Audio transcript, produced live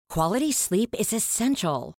Quality sleep is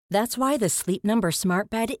essential. That's why the Sleep Number Smart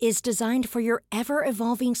Bed is designed for your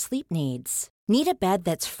ever-evolving sleep needs. Need a bed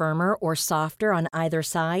that's firmer or softer on either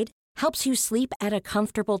side? Helps you sleep at a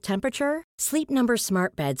comfortable temperature? Sleep Number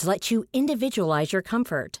Smart Beds let you individualize your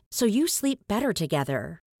comfort, so you sleep better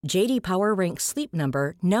together. J.D. Power ranks Sleep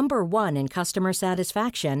Number number 1 in customer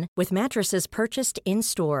satisfaction with mattresses purchased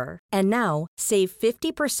in-store. And now, save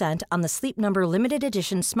 50% on the Sleep Number Limited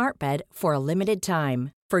Edition Smart Bed for a limited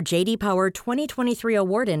time. For J.D. Power 2023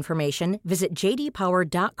 award information, visit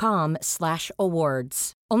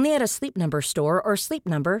jdpower.com/awards. Only at a Sleep Number store or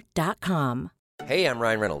sleepnumber.com. Hey, I'm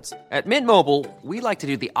Ryan Reynolds. At Mint Mobile, we like to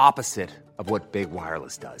do the opposite of what Big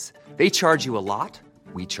Wireless does. They charge you a lot.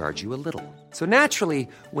 We charge you a little. So naturally,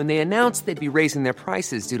 when they announced they'd be raising their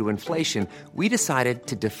prices due to inflation, we decided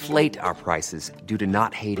to deflate our prices due to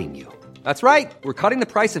not hating you. That's right. We're cutting the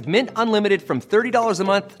price of Mint Unlimited from $30 a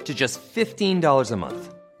month to just $15 a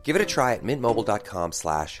month. Give it a try at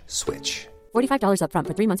mintmobile.com/switch. $45 up front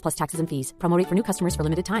for 3 months plus taxes and fees. Promo rate for new customers for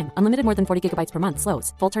limited time. Unlimited more than 40 gigabytes per month.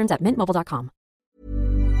 Slows full terms at mintmobile.com.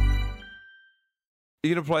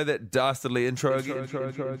 You gonna play that dastardly intro again?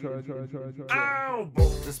 Ow!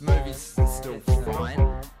 This movie's still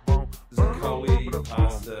fine. Coley,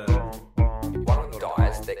 pasta. One of them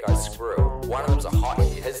dies, that goes screw. One of them's a hottie,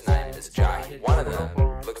 his name is Jay. One of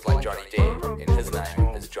them looks like Johnny Depp, and his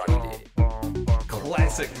name is Johnny Depp.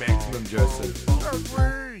 Classic Maximum Joseph.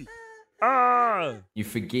 You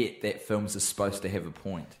forget that films are supposed to have a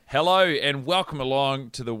point. Hello and welcome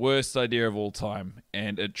along to the worst idea of all time,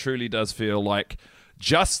 and it truly does feel like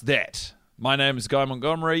just that. My name is Guy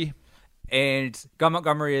Montgomery. And Guy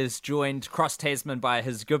Montgomery is joined cross Tasman by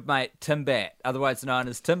his good mate Tim Bat, otherwise known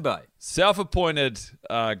as Timbo. Self-appointed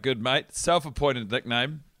good mate, self-appointed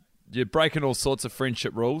nickname. You're breaking all sorts of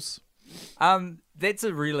friendship rules. That's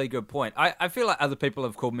a really good point. I feel like other people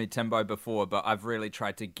have called me Timbo before, but I've really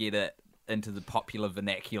tried to get it into the popular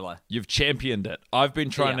vernacular. You've championed it. I've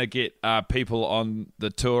been trying to get people on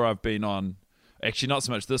the tour I've been on, actually not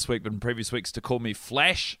so much this week, but in previous weeks, to call me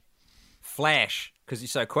Flash. Flash, because you're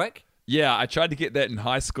so quick? Yeah, I tried to get that in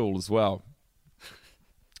high school as well.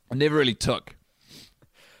 I never really took.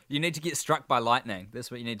 You need to get struck by lightning.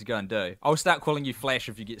 That's what you need to go and do. I'll start calling you Flash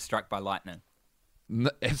if you get struck by lightning. No,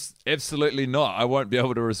 absolutely not. I won't be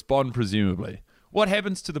able to respond, presumably. What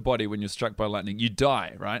happens to the body when you're struck by lightning? You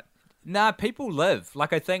die, right? Nah, people live.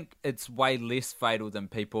 Like, I think it's way less fatal than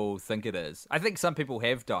people think it is. I think some people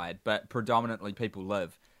have died, but predominantly people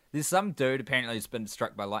live. There's some dude apparently who's been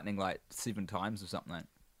struck by lightning like 7 times or something.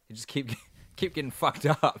 He just keep getting fucked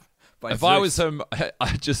up by If Zeus. I was him,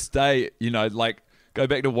 I'd just stay, like go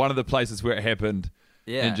back to one of the places where it happened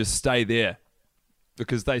and just stay there.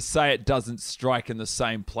 Because they say it doesn't strike in the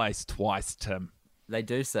same place twice, Tim. They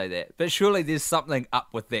do say that. But surely there's something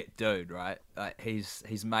up with that dude, right? Like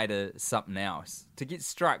he's made something else. To get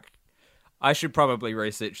struck, I should probably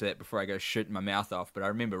research that before I go shooting my mouth off, but I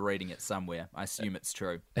remember reading it somewhere. I assume it's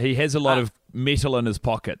true. He has a lot of metal in his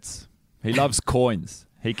pockets. He loves coins.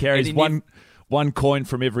 He carries one coin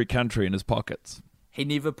from every country in his pockets. He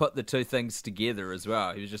never put the two things together as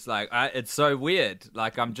well. He was just like, it's so weird.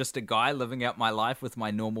 Like, I'm just a guy living out my life with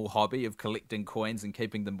my normal hobby of collecting coins and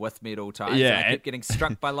keeping them with me at all times. Yeah, and I keep getting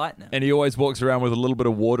struck by lightning. And he always walks around with a little bit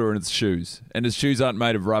of water in his shoes. And his shoes aren't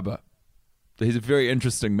made of rubber. He's a very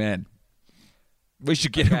interesting man. We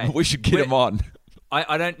should get him. We should get him on.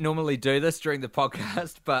 I don't normally do this during the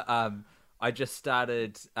podcast, but I just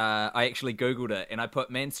started. I actually Googled it and I put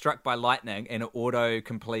 "man struck by lightning" and it auto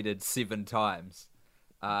completed 7 times.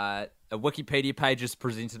 A Wikipedia page has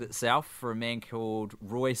presented itself for a man called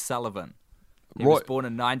Roy Sullivan. He was born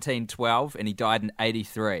in 1912 and he died in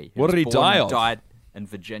 83. What did he die of? Died in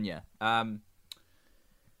Virginia. Well,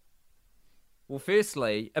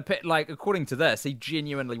 firstly, according to this, he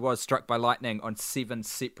genuinely was struck by lightning on 7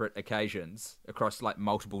 separate occasions across like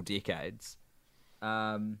multiple decades.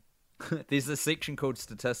 There's a section called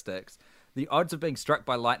statistics. The odds of being struck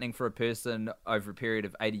by lightning for a person over a period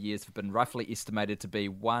of 80 years have been roughly estimated to be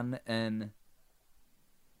 1 in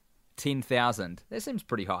 10,000. That seems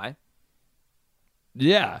pretty high.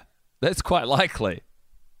 Yeah, that's quite likely.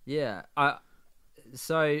 Yeah.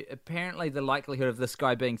 So apparently the likelihood of this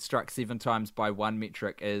guy being struck 7 times by one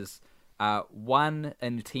metric is 1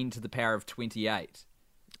 in 10 to the power of 28.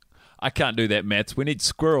 I can't do that, maths. We need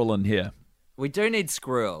squirrel in here. We do need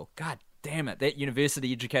squirrel. God damn it. That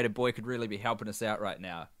university-educated boy could really be helping us out right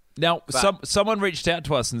now. Now, someone reached out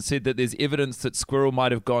to us and said that there's evidence that squirrel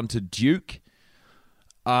might have gone to Duke.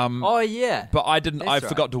 Oh, yeah. But I didn't. That's I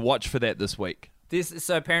forgot to watch for that this week.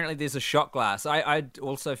 So apparently there's a shot glass. I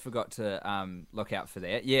also forgot to look out for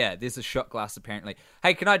that. Yeah, there's a shot glass apparently.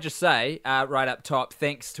 Hey, can I just say right up top,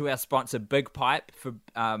 thanks to our sponsor Big Pipe for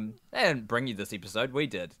they didn't bring you this episode, we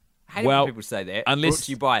did. I hate when people say that.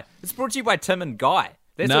 It's brought to you by Tim and Guy.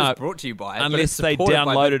 That's what it's brought to you by. Unless they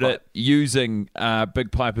downloaded it using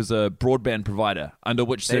Big Pipe as a broadband provider, under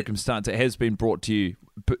which circumstance it has been brought to you,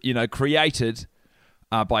 created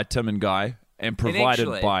by Tim and Guy and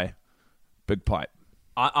provided by Big Pipe.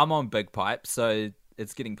 I'm on Big Pipe, so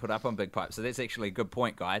it's getting put up on Big Pipe. So that's actually a good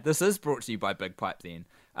point, Guy. This is brought to you by Big Pipe then.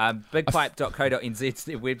 Bigpipe.co.nz is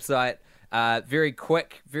their website. Very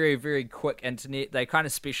quick, very, very quick internet. They kind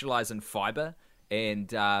of specialize in fiber. And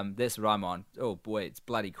that's what I'm on. Oh, boy, it's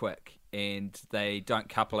bloody quick. And they don't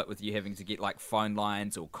couple it with you having to get, like, phone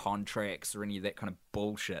lines or contracts or any of that kind of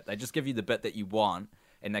bullshit. They just give you the bit that you want,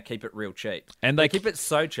 and they keep it real cheap. And they keep it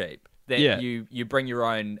so cheap that you bring your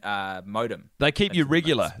own modem. They keep you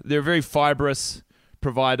regular. They're a very fibrous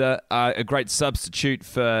provider, a great substitute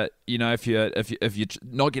for, if you're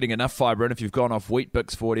not getting enough fiber and if you've gone off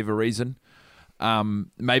Weet-Bix for whatever reason.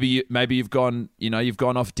 Maybe you've gone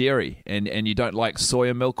off dairy and you don't like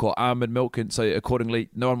soya milk or almond milk, and so accordingly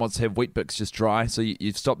no one wants to have Weet-Bix just dry, so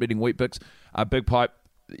you've stopped eating Weet-Bix. Big Pipe,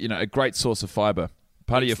 a great source of fibre,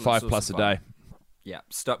 part of your 5+ a day. Yeah,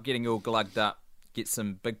 stop getting all glugged up. Get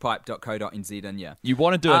some bigpipe.co.nz in you. You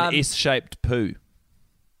want to do an S-shaped poo.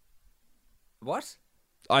 What?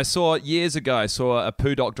 Years ago I saw a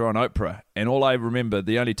poo doctor on Oprah, and all I remember,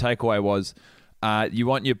 the only takeaway was you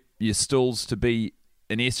want your stools to be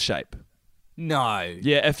an S shape. No.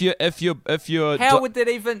 Yeah, if you're how would that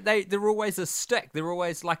even? They're always a stick. They're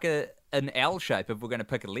always like an L shape. If we're going to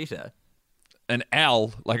pick a letter, an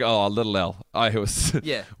L, like a little L. I was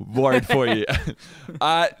worried for you.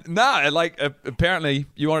 Apparently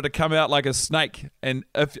you wanted to come out like a snake, and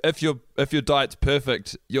if your diet's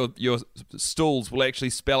perfect, your stools will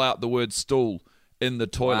actually spell out the word stool in the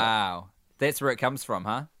toilet. Wow, that's where it comes from,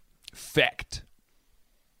 huh? Fact.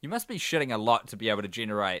 You must be shitting a lot to be able to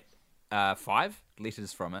generate 5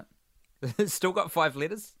 letters from it. It's still got 5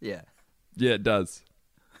 letters? Yeah. Yeah, it does.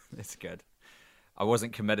 That's good. I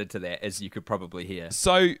wasn't committed to that, as you could probably hear.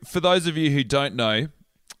 So, for those of you who don't know,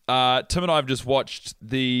 Tim and I have just watched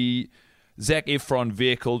the Zac Efron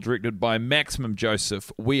vehicle directed by Maximum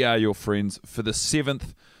Joseph, We Are Your Friends, for the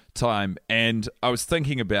 7th time. And I was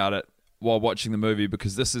thinking about it while watching the movie,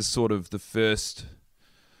 because this is sort of the first...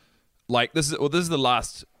 this is the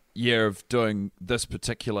last year of doing this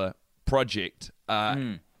particular project,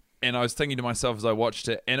 and I was thinking to myself as I watched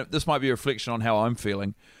it, and this might be a reflection on how I'm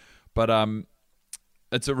feeling, but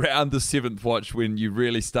it's around the 7th watch when you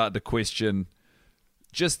really start to question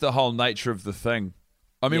just the whole nature of the thing.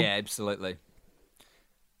 I mean, yeah, absolutely.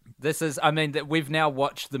 That we've now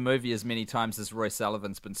watched the movie as many times as Roy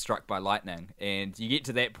Sullivan's been struck by lightning, and you get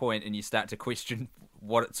to that point and you start to question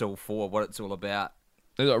what it's all for, what it's all about.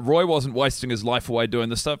 Roy wasn't wasting his life away doing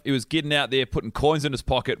this stuff. He was getting out there, putting coins in his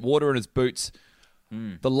pocket, water in his boots.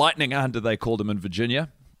 The Lightning Hunter, they called him in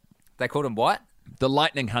Virginia. They called him what? The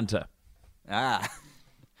Lightning Hunter. Ah,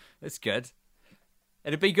 that's good.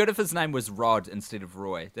 It'd be good if his name was Rod instead of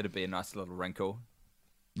Roy. That'd be a nice little wrinkle.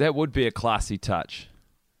 That would be a classy touch.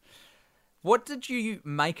 What did you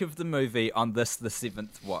make of the movie on the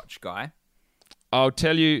 7th watch, Guy? I'll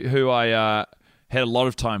tell you who I had a lot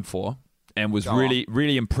of time for. And was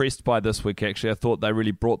really impressed by this week, actually. I thought they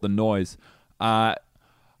really brought the noise. Ali,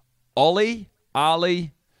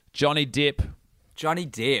 Johnny Depp. Johnny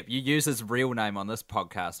Depp. You use his real name on this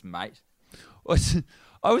podcast, mate.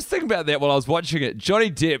 I was thinking about that while I was watching it. Johnny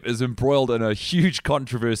Depp is embroiled in a huge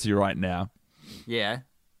controversy right now. Yeah.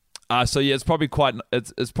 It's probably quite...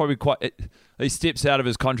 he steps out of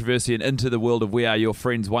his controversy and into the world of We Are Your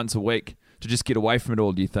Friends once a week to just get away from it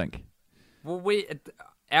all, do you think? Well,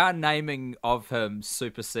 our naming of him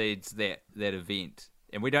supersedes that event,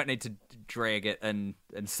 and we don't need to drag it in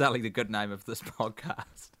and sully the good name of this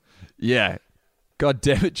podcast. Yeah. God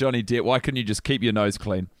damn it, Johnny Depp. Why couldn't you just keep your nose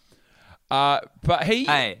clean? But he...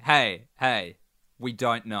 Hey. We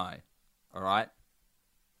don't know. All right?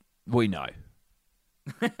 We know.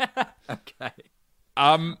 Okay.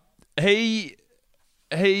 He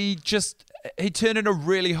turned in a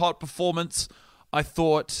really hot performance. I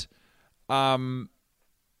thought...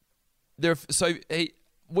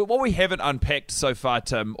 what we haven't unpacked so far,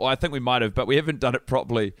 Tim, or I think we might have, but we haven't done it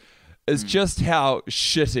properly, is just how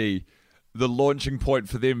shitty the launching point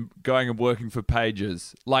for them going and working for Paige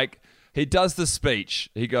is. Like, he does the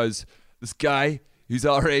speech. He goes, this guy, he's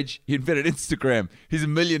our age, he invented Instagram. He's a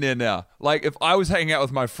millionaire now. Like, if I was hanging out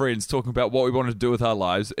with my friends talking about what we wanted to do with our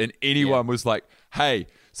lives, and anyone was like, hey,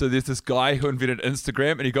 So there's this guy who invented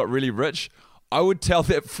Instagram and he got really rich. I would tell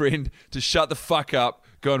that friend to shut the fuck up,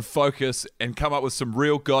 go and focus, and come up with some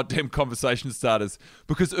real goddamn conversation starters.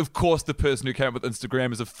 Because, of course, the person who came up with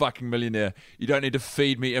Instagram is a fucking millionaire. You don't need to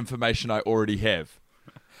feed me information I already have.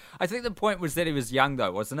 I think the point was that he was young,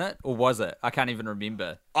 though, wasn't it? Or was it? I can't even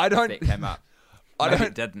remember. I don't. That came up.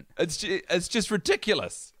 It didn't. It's just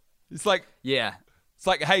ridiculous. It's like, yeah. It's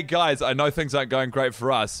like, hey guys, I know things aren't going great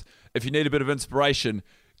for us. If you need a bit of inspiration,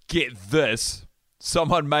 get this.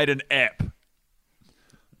 Someone made an app.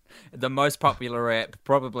 The most popular app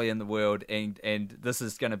probably in the world, and this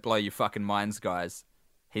is going to blow your fucking minds, guys.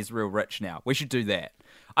 He's real rich now. We should do that.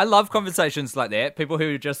 I love conversations like that. People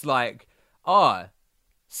who are just like, oh,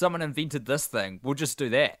 someone invented this thing. We'll just do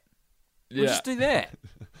that. We'll just do that.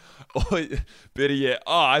 Or better yet,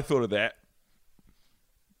 I thought of that.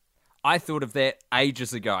 I thought of that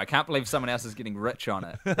ages ago. I can't believe someone else is getting rich on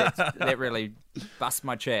it. That really busts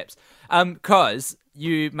my chaps. Because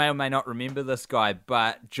you may or may not remember this guy,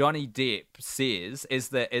 but Johnny Depp says, as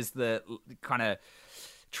the kind of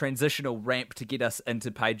transitional ramp to get us into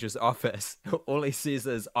Paige's office, all he says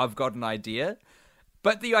is, I've got an idea.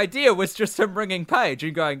 But the idea was just him ringing Paige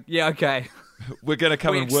and going, yeah, okay. We're going to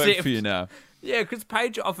come and work for you now. Yeah, because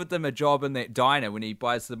Paige offered them a job in that diner when he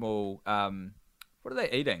buys them all, what are they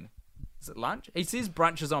eating? Is it lunch? He says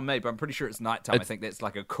brunch is on me, but I'm pretty sure it's nighttime. I think that's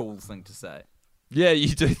like a cool thing to say. Yeah, you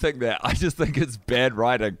do think that. I just think it's bad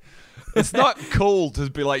writing. It's not cool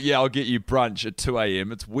to be like, yeah, I'll get you brunch at 2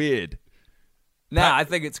 a.m. It's weird. Nah, I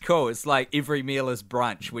think it's cool. It's like every meal is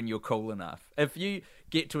brunch when you're cool enough. If you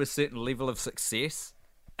get to a certain level of success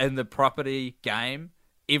in the property game,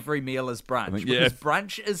 every meal is brunch. Because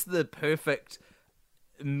brunch is the perfect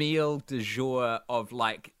meal du jour of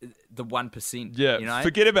like the 1%. Yeah, you know?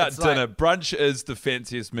 Forget about dinner. Like, brunch is the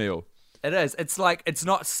fanciest meal. It is. It's like, it's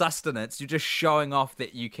not sustenance. You're just showing off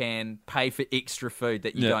that you can pay for extra food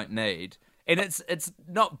that you don't need. And it's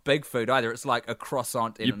not big food either. It's like a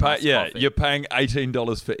croissant and nice coffee. You're paying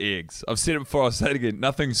 $18 for eggs. I've said it before, I'll say it again.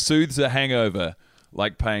 Nothing soothes a hangover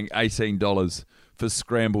like paying $18 for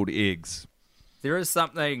scrambled eggs. There is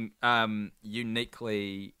something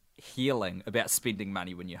uniquely healing about spending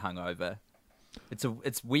money when you're hungover.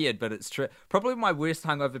 It's weird, but it's true. Probably my worst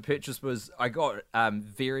hungover purchase was I got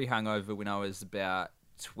very hungover when I was about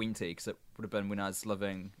 20, because it would have been when I was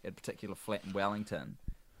living at a particular flat in Wellington,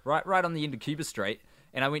 right on the end of Cuba Street.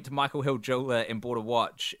 And I went to Michael Hill Jeweller and bought a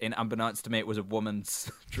watch, and unbeknownst to me, it was a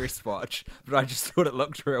woman's dress watch, but I just thought it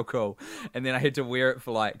looked real cool. And then I had to wear it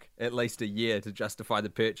for like at least a year to justify the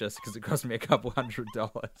purchase, because it cost me a couple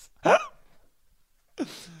 $100.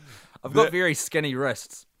 I've got very skinny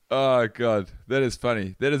wrists. Oh, God. That is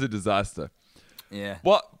funny. That is a disaster. Yeah.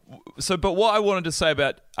 But what I wanted to say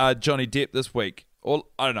about Johnny Depp this week, or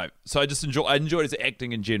I don't know. So I enjoyed his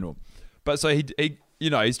acting in general. But so he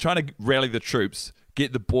he's trying to rally the troops,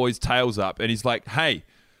 get the boys' tails up, and he's like, hey,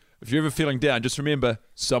 if you're ever feeling down, just remember,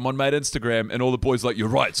 someone made Instagram, and all the boys are like, you're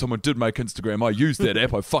right, someone did make Instagram. I used that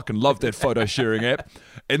app. I fucking love that photo sharing app.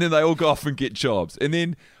 And then they all go off and get jobs. And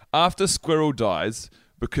then after Squirrel dies,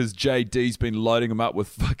 because JD's been loading him up with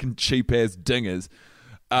fucking cheap-ass dingers,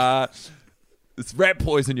 it's rat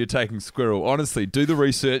poison you're taking, Squirrel. Honestly, do the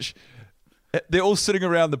research. They're all sitting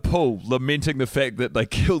around the pool lamenting the fact that they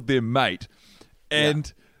killed their mate.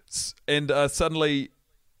 And suddenly,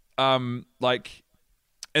 and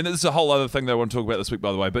this is a whole other thing that I want to talk about this week,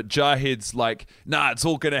 by the way, but Jarhead's like, nah, it's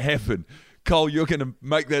all going to happen. Cole, you're going to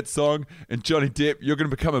make that song, and Johnny Depp, you're going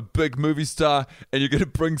to become a big movie star, and you're going to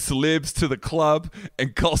bring celebs to the club,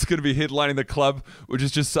 and Cole's going to be headlining the club, which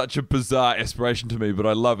is just such a bizarre aspiration to me, but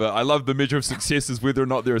I love it. I love the measure of success is whether or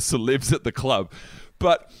not there are celebs at the club.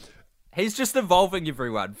 But he's just involving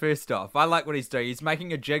everyone, first off. I like what he's doing. He's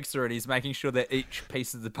making a jigsaw, and he's making sure that each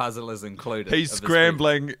piece of the puzzle is included. He's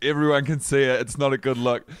scrambling. Everyone can see it. It's not a good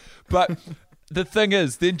look. But the thing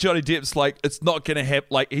is, then Johnny Depp's like, it's not going to happen.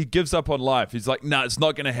 Like, he gives up on life. He's like, nah, it's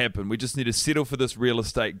not going to happen. We just need to settle for this real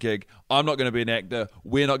estate gig. I'm not going to be an actor.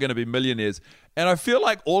 We're not going to be millionaires. And I feel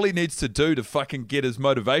like all he needs to do to fucking get his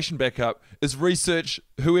motivation back up is research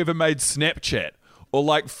whoever made Snapchat. Or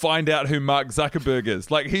like find out who Mark Zuckerberg is.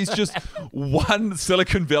 Like, he's just one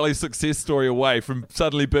Silicon Valley success story away from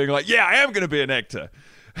suddenly being like, yeah, I am going to be an actor.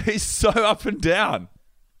 He's so up and down.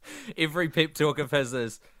 Every pep talk of his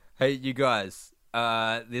is, hey, you guys,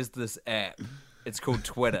 there's this app. It's called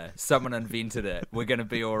Twitter. Someone invented it. We're going to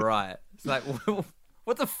be all right. It's like,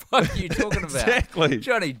 what the fuck are you talking about? Exactly.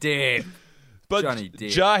 Johnny Depp. But Johnny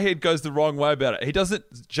Depp. Jarhead goes the wrong way about it. He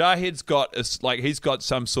doesn't. Jarhead's got he's got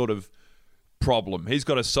some sort of problem. He's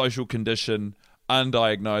got a social condition,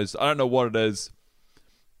 undiagnosed. I don't know what it is.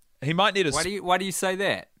 He might need a. Why do you say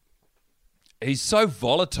that? He's so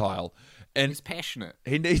volatile, and He's passionate.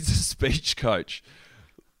 he needs a speech coach.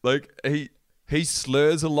 Like he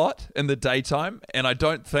slurs a lot in the daytime, and I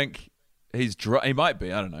don't think he's dry. He might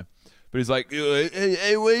be. I don't know, but he's like,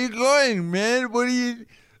 hey, where you going, man? What are you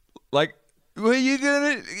like? Where you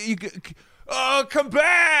gonna? Oh, come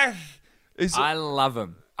back! I love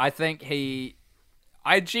him.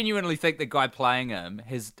 I genuinely think the guy playing him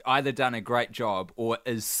has either done a great job or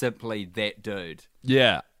is simply that dude.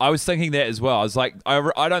 Yeah, I was thinking that as well. I was like,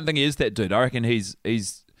 I don't think he is that dude. I reckon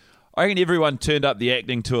I reckon everyone turned up the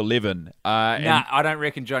acting to 11. Nah, I don't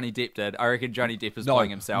reckon Johnny Depp did. I reckon Johnny Depp is playing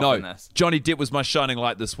himself in this. Johnny Depp was my shining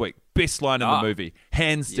light this week. Best line in the movie,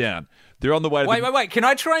 hands down. They're on the way to Wait. Can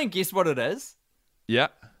I try and guess what it is? Yeah.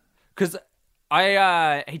 Because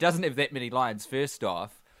he doesn't have that many lines, first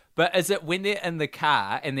off. But is it when they're in the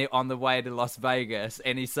car and they're on the way to Las Vegas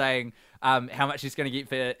and he's saying how much he's going to get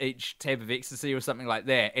for each tab of ecstasy or something like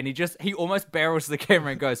that, and he almost barrels the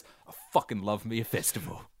camera and goes, "I fucking love me a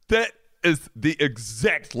festival." That is the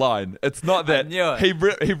exact line. It's not that. I knew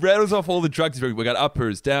it. He rattles off all the drugs. We got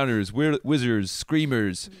uppers, downers, whizzers,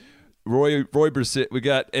 screamers, Roy Brissett. We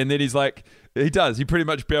got, and then he's like, he pretty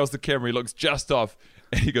much barrels the camera. He looks just off,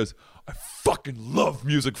 and he goes, "I fucking love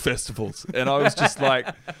music festivals." And I was just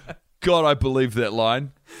like, God, I believe that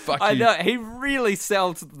line. Fuck you. I know, he really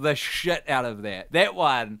sells the shit out of that. That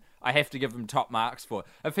one, I have to give him top marks for.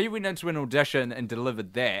 If he went into an audition and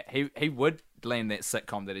delivered that, he would land that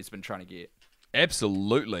sitcom that he's been trying to get.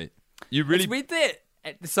 Absolutely. You really... It's weird that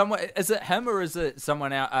someone, is it him or is it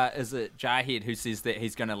someone else, is it Jarhead who says that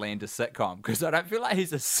he's going to land a sitcom? Because I don't feel like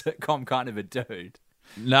he's a sitcom kind of a dude.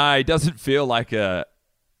 No, he doesn't feel like a...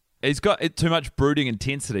 He's got too much brooding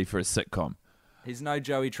intensity for a sitcom. He's no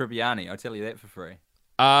Joey Tribbiani, I'll tell you that for free.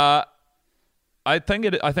 I think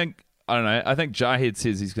Jarhead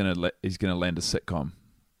says he's gonna land a sitcom.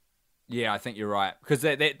 Yeah, I think you're right, because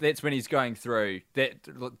that's when he's going through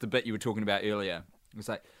the bit you were talking about earlier. It's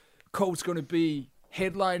like, Cole's going to be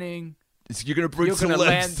headlining. You're going to bring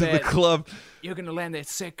celebs to the club. You're going to land that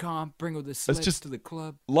sitcom, bring all the celebs to the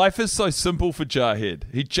club. Life is so simple for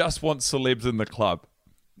Jarhead. He just wants celebs in the club.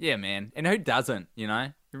 Yeah, man. And who doesn't, you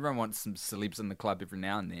know? Everyone wants some celebs in the club every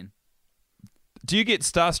now and then. Do you get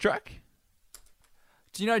starstruck?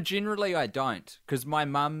 Do you know, generally I don't. Because my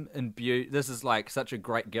mum imbued... This is like such a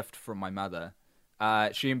great gift from my mother.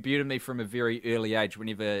 She imbued in me from a very early age.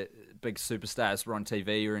 Whenever big superstars were on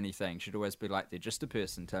TV or anything, she'd always be like, "They're just a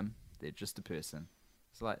person, Tim. They're just a person."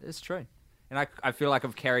 It's like, it's true. And I feel like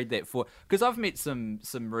I've carried that for... Because I've met some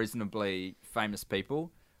reasonably famous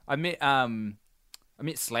people. I met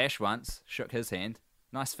Slash once, shook his hand.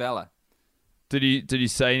 Nice fella. Did you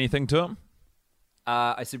say anything to him?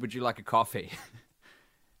 I said, "Would you like a coffee?"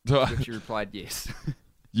 Which he replied, yes.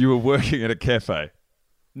 You were working at a cafe?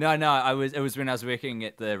 No, it was when I was working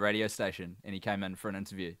at the radio station and he came in for an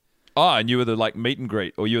interview. Oh, and you were the meet and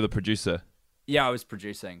greet, or you were the producer? Yeah, I was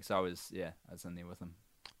producing, so I was in there with him.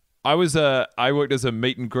 I worked as a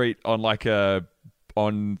meet and greet on a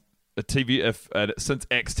TV since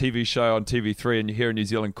X TV show on TV3 and here in New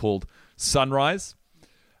Zealand called Sunrise.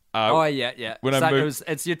 Yeah. When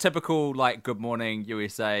it's your typical like Good Morning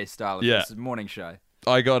USA style of this morning show.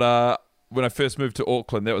 I got when I first moved to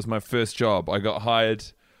Auckland, that was my first job. I got hired,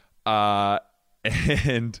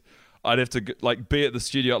 and I'd have to be at the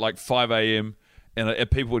studio at 5 a.m. and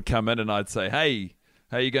people would come in and I'd say, "Hey,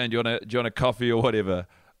 how you going? Do you want a coffee or whatever?"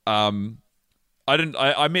 I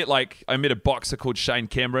met a boxer called Shane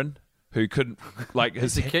Cameron who couldn't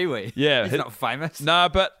he's a Kiwi. Yeah, he's not famous. Nah,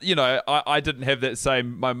 but I didn't have that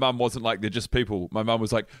same. My mum wasn't like they're just people. My mum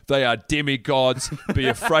was like, they are demigods. Be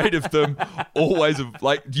afraid of them. Always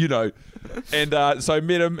And so I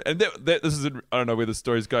met him, and this is I don't know where the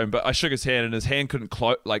story's going, but I shook his hand, and his hand couldn't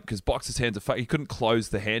close. Because boxers' hands are he couldn't close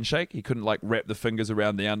the handshake. He couldn't wrap the fingers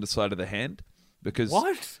around the underside of the hand because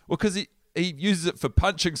what? Well, because he uses it for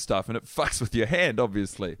punching stuff, and it fucks with your hand,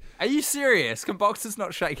 obviously. Are you serious? Can boxers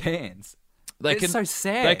not shake hands? It's so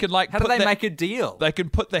sad. They can how do they make a deal? They can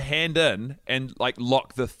put the hand in and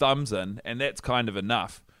lock the thumbs in, and that's kind of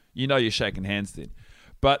enough. You're shaking hands then.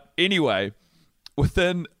 But anyway,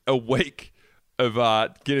 within a week of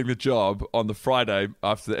getting the job on the Friday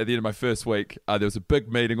at the end of my first week, there was a big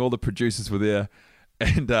meeting. All the producers were there,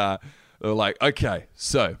 and they were like, "Okay,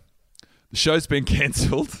 so the show's been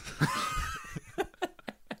cancelled."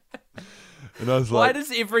 And I was why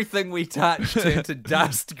does everything we touch turn to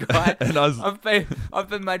dust, guy? And I've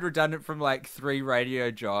been made redundant from 3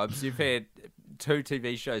 radio jobs. You've had 2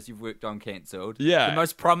 TV shows you've worked on cancelled. Yeah. The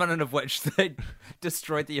most prominent of which they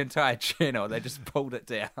destroyed the entire channel. They just pulled it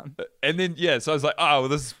down. And then so I was like, oh, well,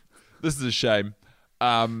 this this is a shame.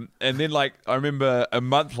 And then, like, I remember a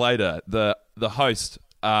month later, the host,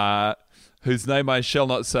 whose name I shall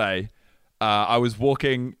not say, I was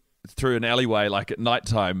walking through an alleyway, like, at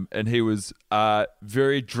nighttime, and he was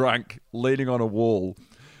very drunk, leaning on a wall.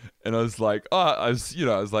 And I was like, I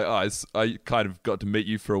kind of got to meet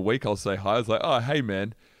you for a week. I'll say hi. I was like, oh, hey,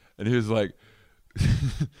 man. And he was like,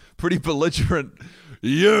 pretty belligerent.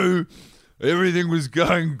 Everything was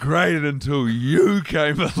going great until you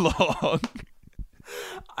came along.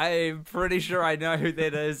 I'm pretty sure I know who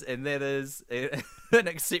that is, and that is an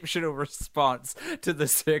exceptional response to the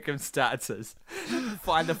circumstances.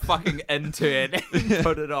 Find a fucking intern and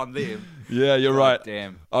put it on them. Yeah, you're right.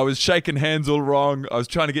 Damn. I was shaking hands all wrong. I was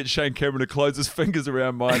trying to get Shane Cameron to close his fingers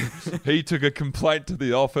around mine. He took a complaint to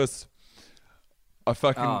the office.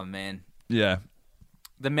 Oh, man. Yeah.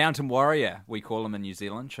 The Mountain Warrior, we call him in New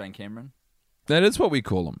Zealand, Shane Cameron. That is what we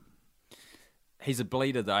call him. He's a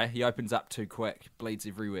bleeder, though. He opens up too quick. Bleeds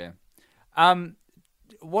everywhere.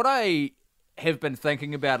 What I have been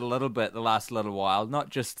thinking about a little bit the last little while, not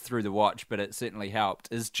just through the watch, but it certainly helped,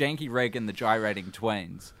 is Janky Rig and the Gyrating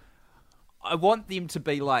Twins. I want them to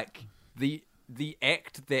be like the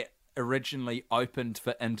act that originally opened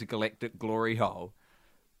for Intergalactic Glory Hole,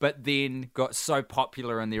 but then got so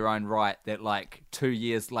popular in their own right that, like, 2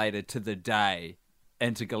 years later to the day,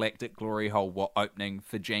 Intergalactic Glory Hole were opening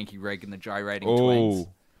for Janky Rig and the Gyrating Twins.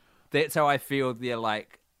 That's how I feel their,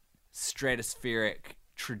 like, stratospheric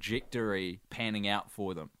trajectory panning out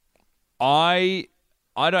for them. I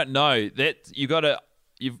don't know. That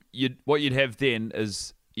what you'd have then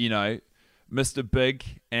is, you know, Mr. Big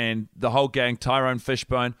and the whole gang, Tyrone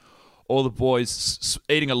Fishbone, all the boys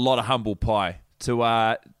eating a lot of humble pie to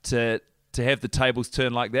have the tables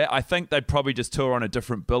turn like that. I think they'd probably just tour on a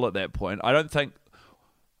different bill at that point. I don't think.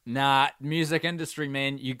 Nah, music industry,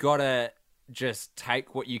 man, you gotta just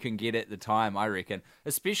take what you can get at the time, I reckon.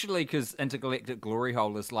 Especially because Intergalactic Glory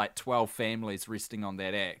Hole is like 12 families resting on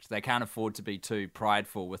that act. They can't afford to be too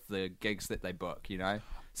prideful with the gigs that they book, you know?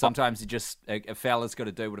 Sometimes a fella's got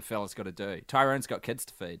to do what a fella's got to do. Tyrone's got kids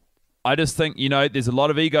to feed. I just think, you know, there's a lot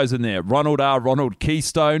of egos in there. Ronald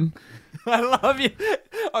Keystone. I love you.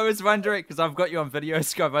 I was wondering, because I've got you on video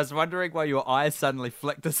scope, I was wondering why your eyes suddenly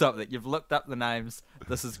flicked to something. You've looked up the names.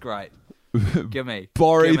 This is great. Give me.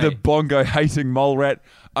 Borry, the bongo-hating mole rat.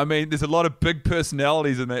 I mean, there's a lot of big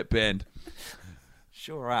personalities in that band.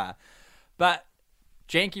 Sure are. But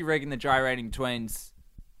Janky Rig and the Gyrating Twins,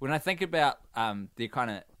 when I think about their kind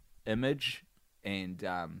of image and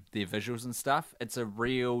their visuals and stuff, it's a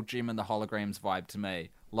real Gem and the Holograms vibe to me.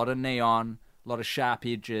 A lot of neon, a lot of sharp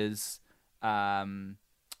edges, a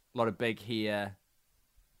lot of big hair.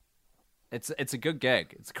 It's a good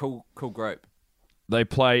gig. It's a cool group. They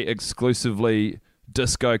play exclusively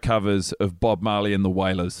disco covers of Bob Marley and the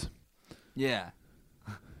Wailers. Yeah.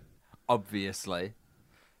 Obviously.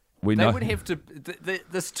 They would have to...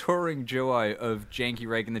 This touring duo of Janky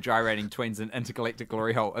Rig and the Gyrating Twins and Intergalactic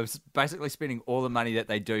Glory Hole is basically spending all the money that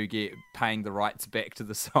they do get paying the rights back to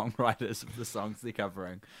the songwriters of the songs they're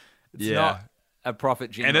covering. It's not a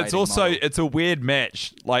profit-generating And it's also... model. It's a weird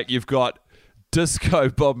match. Like, you've got disco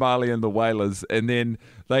Bob Marley and the Wailers, and then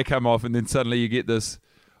they come off, and then suddenly you get this,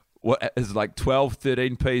 what is it, like 12,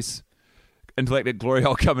 13-piece Intergalactic Glory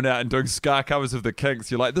Hole coming out and doing ska covers of the Kinks.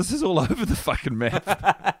 You're like, this is all over the fucking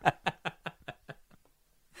map.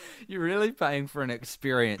 You're really paying for an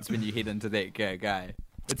experience when you head into that gig, eh?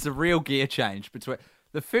 It's a real gear change between...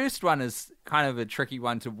 The first one is kind of a tricky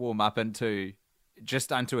one to warm up into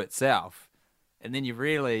just unto itself. And then you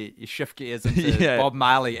shift gears into Bob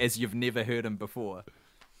Marley as you've never heard him before.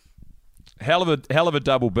 Hell of a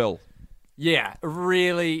double bill. Yeah,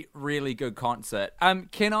 really, really good concert.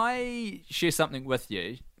 Can I share something with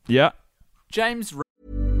you? Yeah. James...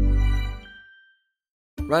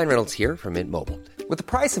 Ryan Reynolds here from Mint Mobile. With the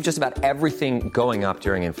price of just about everything going up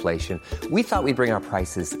during inflation, we thought we'd bring our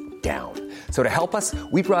prices down. So to help us,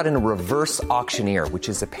 we brought in a reverse auctioneer, which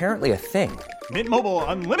is apparently a thing. Mint Mobile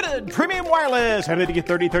Unlimited Premium Wireless. How to get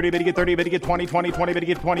 30, 30, bit to get 30, bit to get 20, 20, 20, bit to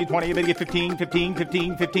get 20, 20, bit to get 15, 15,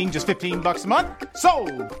 15, 15, just $15 a month?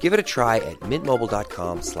 Sold! Give it a try at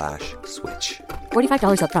mintmobile.com/switch.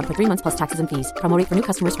 $45 up front for 3 months plus taxes and fees. Promo rate for new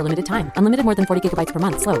customers for limited time. Unlimited more than 40 gigabytes per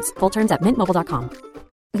month. Slows full terms at mintmobile.com.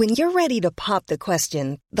 When you're ready to pop the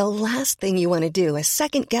question, the last thing you want to do is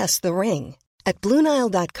second-guess the ring. At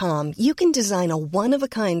BlueNile.com, you can design a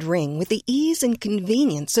one-of-a-kind ring with the ease and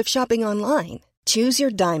convenience of shopping online. Choose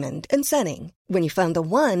your diamond and setting. When you find the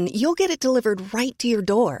one, you'll get it delivered right to your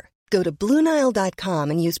door. Go to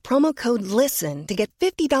BlueNile.com and use promo code LISTEN to get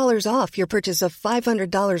 $50 off your purchase of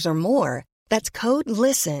 $500 or more. That's code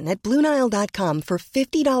LISTEN at BlueNile.com for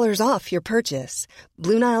 $50 off your purchase.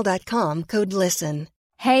 BlueNile.com, code LISTEN.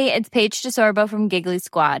 Hey, it's Paige DeSorbo from Giggly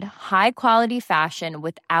Squad. High quality fashion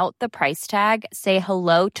without the price tag. Say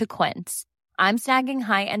hello to Quince. I'm snagging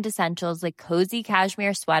high-end essentials like cozy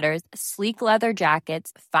cashmere sweaters, sleek leather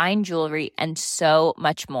jackets, fine jewelry, and so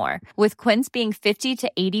much more. With Quince being 50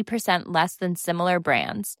 to 80% less than similar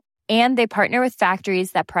brands. And they partner with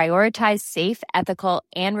factories that prioritize safe, ethical,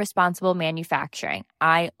 and responsible manufacturing.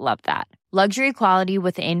 I love that. Luxury quality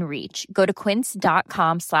within reach. Go to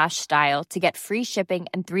quince.com/style to get free shipping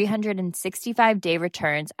and 365-day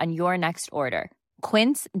returns on your next order.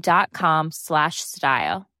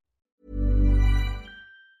 Quince.com/style.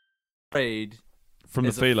 Reid From the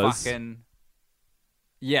is a Feelers.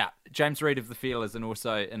 James Reid of the Feelers, and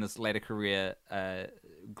also in his later career,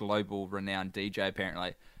 global renowned DJ.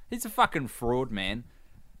 Apparently, he's a fucking fraud, man.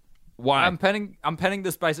 Why? I'm pinning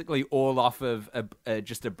this basically all off of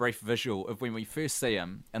just a brief visual of when we first see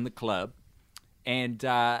him in the club, and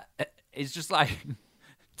he's just like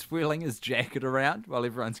twirling his jacket around while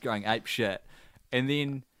everyone's going ape shit, and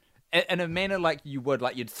then in a manner like you would,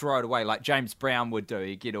 like you'd throw it away, like James Brown would do.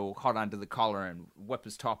 He'd get all hot under the collar and whip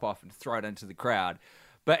his top off and throw it into the crowd.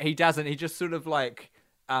 But he doesn't. He just sort of like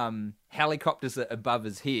helicopters it above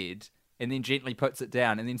his head and then gently puts it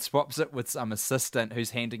down and then swaps it with some assistant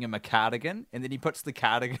who's handing him a cardigan, and then he puts the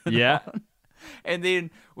cardigan on. And then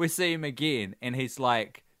we see him again and he's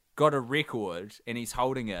like got a record and he's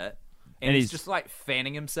holding it and he's just like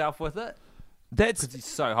fanning himself with it. That's because he's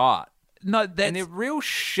so hot. No, that's... And they're real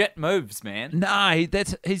shit moves, man. Nah, he's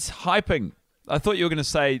hyping. I thought you were going to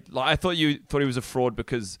say... I thought you thought he was a fraud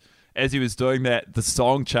because as he was doing that, the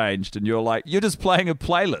song changed and you're like, you're just playing a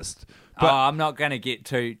playlist. But, I'm not going to get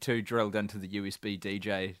too drilled into the USB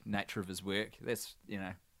DJ nature of his work. That's,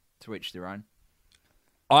 to each their own.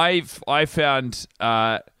 I found...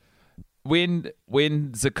 when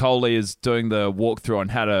Zaccoli is doing the walkthrough on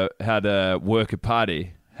how to work a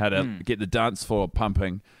party, how to get the dance floor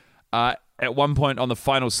pumping... at one point on the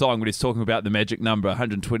final song when he's talking about the magic number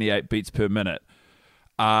 128 beats per minute,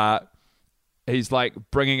 he's like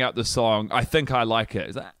bringing up the song I Think I Like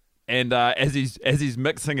It, and as he's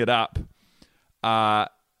mixing it up, the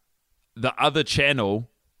other channel,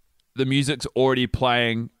 the music's already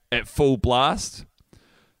playing at full blast.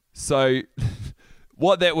 So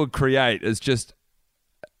what that would create is just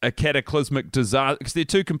a cataclysmic disaster because they're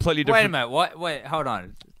two completely different. Wait a minute, what? Wait, hold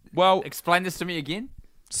on. Well, explain this to me again.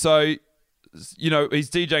 So, he's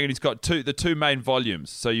DJing and he's got the two main volumes.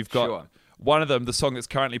 So you've got one of them, the song that's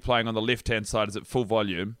currently playing on the left-hand side is at full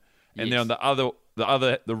volume. And then on the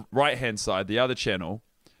right-hand side, the other channel,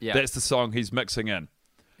 that's the song he's mixing in.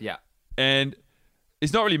 Yeah. And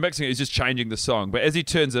he's not really mixing it, he's just changing the song. But as he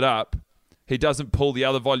turns it up, he doesn't pull the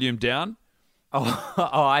other volume down. Oh,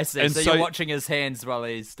 I see. So you're watching his hands while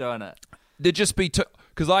he's doing it. There'd just be...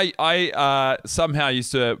 Because I somehow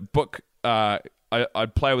used to book...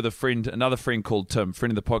 I'd play with another friend called Tim,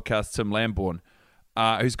 friend of the podcast, Tim Lambourne,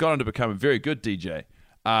 who's gone on to become a very good DJ.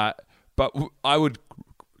 But I would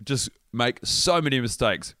just make so many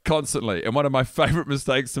mistakes constantly. And one of my favorite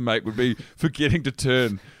mistakes to make would be forgetting to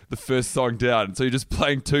turn the first song down. So you're just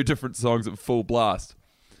playing two different songs at full blast.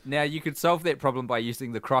 Now, you could solve that problem by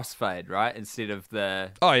using the crossfade, right? Instead of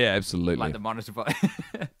the... Oh, yeah, absolutely. Like the monitor...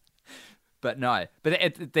 But no,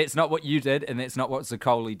 that's not what you did, and that's not what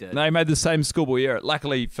Zaccoli did. No, he made the same schoolboy error.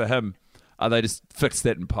 Luckily for him, they just fixed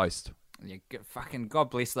that in post. Yeah, fucking God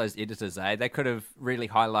bless those editors, eh? They could have really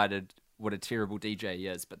highlighted what a terrible DJ he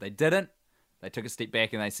is, but they didn't. They took a step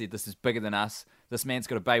back and they said, this is bigger than us. This man's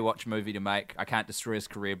got a Baywatch movie to make. I can't destroy his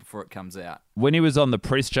career before it comes out. When he was on the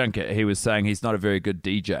press junket, he was saying he's not a very good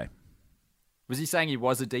DJ. Was he saying he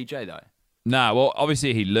was a DJ, though? No, well,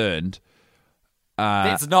 obviously he learned...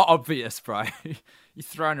 That's not obvious, bro. You're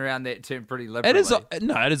throwing around that term pretty liberally.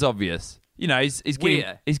 It is obvious.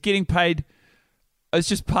 He's getting paid. It's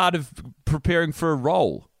just part of preparing for a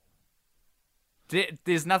role.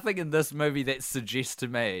 There's nothing in this movie that suggests to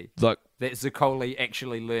me that Zaccoli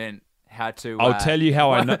actually learned how to... I'll tell you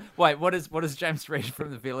how I know. Wait, what does James Reid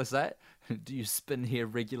from the Feelers say? Do you spin here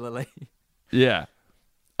regularly? Yeah.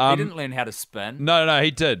 He didn't learn how to spin. No,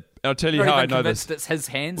 he did. I'll tell you how I know this. It's his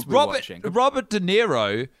hands we're watching. Robert De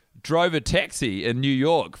Niro drove a taxi in New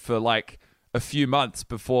York for like a few months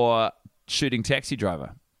before shooting Taxi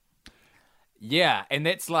Driver. Yeah, and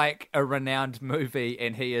that's like a renowned movie,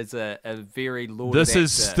 and he is a very lauded This actor.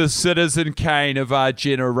 is the Citizen Kane of our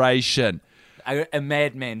generation. A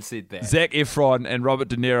madman said that. Zac Efron and Robert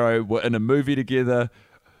De Niro were in a movie together.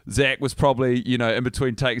 Zac was probably, in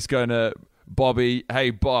between takes going to Bobby,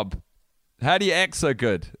 hey, Bob, how do you act so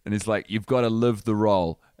good? And he's like, you've got to live the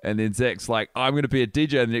role. And then Zach's like, I'm going to be a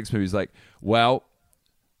DJ in the next movie. He's like, well,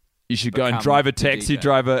 you should go and drive a taxi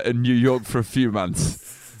driver in New York for a few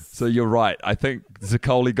months. So you're right. I think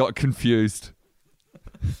Zaccoli got confused.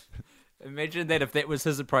 Imagine that if that was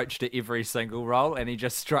his approach to every single role and he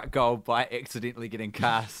just struck gold by accidentally getting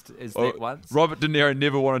cast as that once. Robert De Niro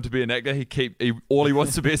never wanted to be an actor. All he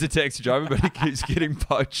wants to be is a taxi driver, but he keeps getting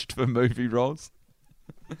poached for movie roles.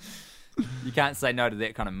 You can't say no to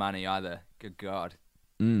that kind of money either. Good God.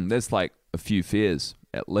 That's like a few fares,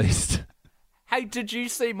 at least. Hey, did you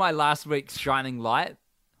see my last week's Shining Light?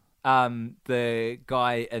 The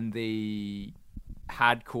guy in the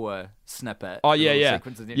hardcore snippet. Oh, yeah.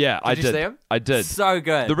 Yeah, I did. Did you see him? I did. So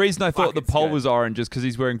good. The reason I thought the poll was orange is because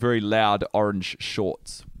he's wearing very loud orange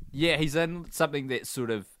shorts. Yeah, he's in something that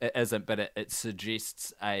sort of it isn't, but it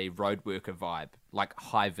suggests a road worker vibe, like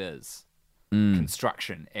high vis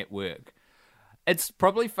construction at work. It's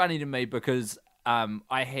probably funny to me because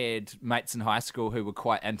I had mates in high school who were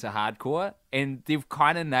quite into hardcore, and they've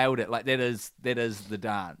kind of nailed it. Like that is the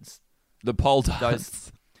dance, the pole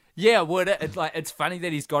dance. Yeah, well, it's funny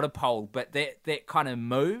that he's got a pole, but that kind of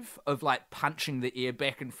move of like punching the air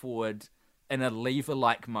back and forward in a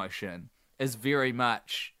lever-like motion is very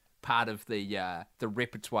much part of the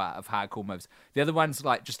repertoire of hardcore moves. The other one's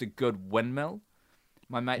like just a good windmill.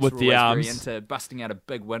 My mates were always very into busting out a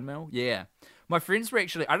big windmill. Yeah, my friends were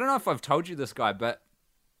actually. I don't know if I've told you this guy, but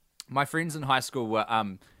my friends in high school were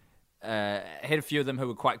had a few of them who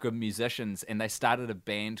were quite good musicians, and they started a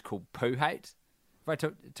band called Poo Hate. Have I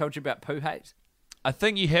told you about Poo Hate? I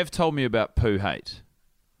think you have told me about Poo Hate.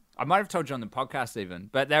 I might have told you on the podcast even,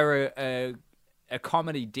 but they were a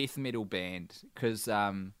comedy death metal band because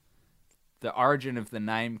the origin of the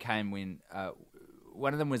name came when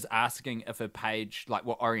one of them was asking if a page, like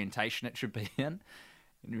what orientation it should be in.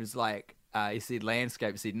 And he was like, he said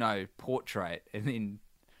landscape, he said no, portrait. And then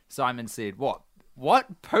Simon said, what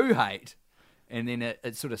Poo Hate? And then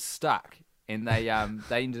it sort of stuck. And they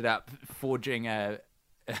ended up forging a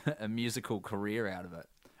musical career out of it.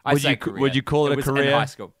 Would you call it a career? In high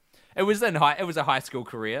school. It was a high school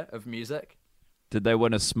career of music. Did they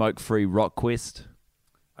win a smoke-free rock quest?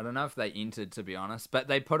 I don't know if they entered, to be honest, but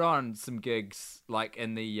they put on some gigs like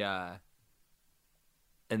in the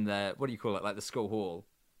what do you call it, like the school hall,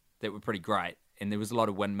 that were pretty great. And there was a lot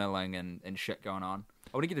of windmilling and shit going on.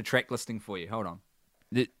 I want to get a track listing for you. Hold on.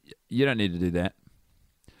 You don't need to do that.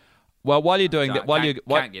 Well, while you're doing that,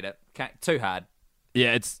 can't get it. Too hard.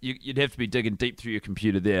 Yeah, you'd have to be digging deep through your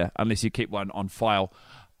computer there, unless you keep one on file.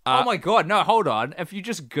 Oh my God, no, hold on. If you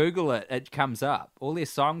just Google it, it comes up. All their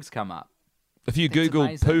songs come up. If you Google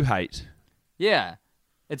Poo Hate. Yeah.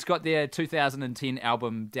 It's got their 2010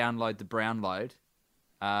 album, Download the Brownload,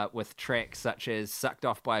 with tracks such as Sucked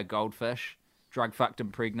Off by a Goldfish, Drug Fucked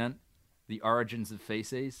and Pregnant, The Origins of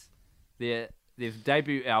Feces. Their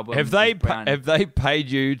debut album. Have they paid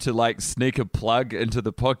you to like sneak a plug into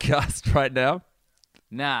the podcast right now?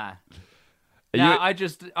 Nah. I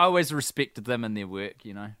always respected them and their work,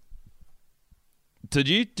 you know. Do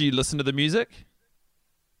you listen to the music?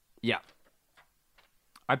 Yeah.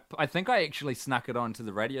 I think I actually snuck it onto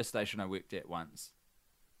the radio station I worked at once.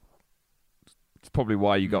 It's probably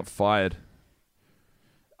why you got fired.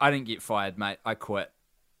 I didn't get fired, mate. I quit.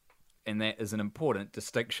 And that is an important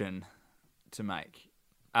distinction to make.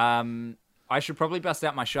 I should probably bust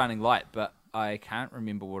out my shining light, but I can't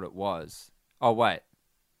remember what it was. Oh, wait,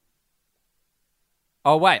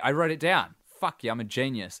 I wrote it down. Fuck yeah, I'm a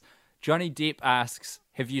genius. Johnny Depp asks,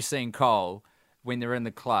 have you seen Cole, when they're in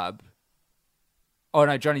the club? Oh,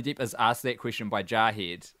 no, Johnny Depp is asked that question by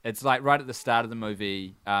Jarhead. It's like right at the start of the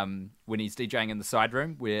movie when he's DJing in the side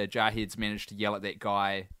room where Jarhead's managed to yell at that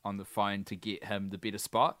guy on the phone to get him the better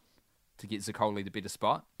spot, to get Zaccoli the better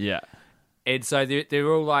spot. Yeah. And so they're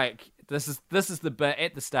all like, this is the bit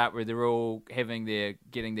at the start where they're all getting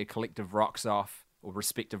their collective rocks off, or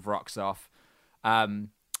respective rocks off. And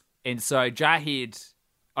so Jarhead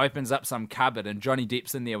opens up some cupboard and Johnny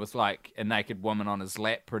Depp's in there with like a naked woman on his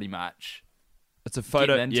lap pretty much. It's a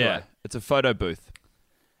photo, it's a photo booth.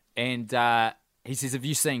 And he says, have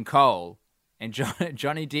you seen Cole? And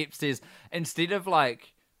Johnny Depp says, instead of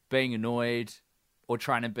like being annoyed or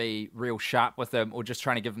trying to be real sharp with him or just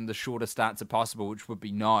trying to give him the shortest answer possible, which would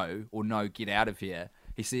be no, or no, get out of here,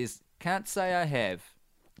 he says, can't say I have.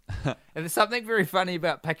 And there's something very funny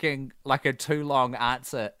about picking like a too long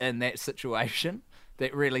answer in that situation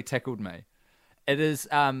that really tickled me. It is,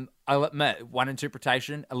 I'll admit, one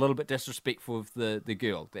interpretation, a little bit disrespectful of the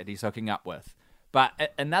girl that he's hooking up with.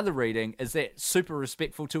 But another reading is that super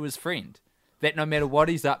respectful to his friend. that no matter what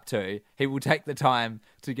he's up to, he will take the time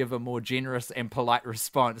to give a more generous and polite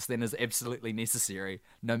response than is absolutely necessary,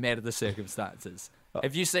 no matter the circumstances.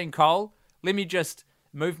 Have you seen Cole? Let me just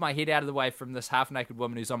move my head out of the way from this half-naked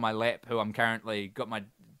woman who's on my lap, who I'm currently got my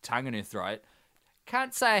tongue in her throat.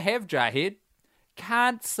 Can't say I have, Jarhead.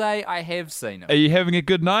 Can't say I have seen him. Are you having a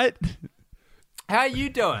good night? How are you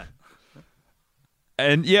doing?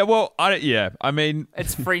 And I mean,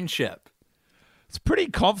 it's friendship. It's pretty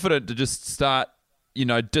confident to just start,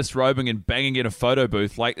 disrobing and banging in a photo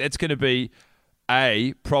booth. Like, that's going to be,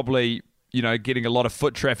 probably, getting a lot of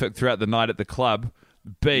foot traffic throughout the night at the club.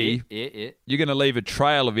 B, you're going to leave a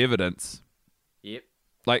trail of evidence. Yep.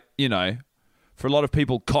 Like, for a lot of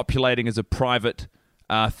people, copulating is a private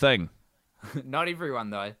thing. Not everyone,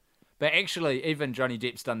 though. But actually, even Johnny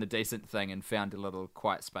Depp's done the decent thing and found a little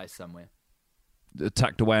quiet space somewhere.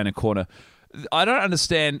 Tucked away in a corner. I don't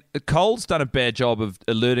understand. Cole's done a bad job of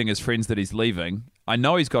alerting his friends that he's leaving. I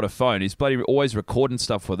know he's got a phone. He's bloody always recording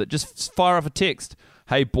stuff with it. Just fire off a text.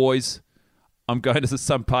 Hey, boys, I'm going to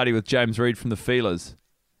some party with James Reed from the Feelers.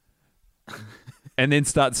 And then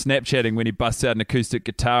start Snapchatting when he busts out an acoustic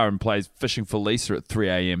guitar and plays Fishing for Lisa at 3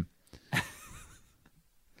 a.m.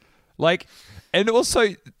 Like, and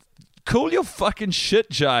also, cool your fucking shit,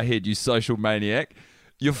 Jarhead, you social maniac.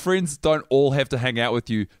 Your friends don't all have to hang out with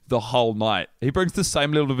you the whole night. He brings the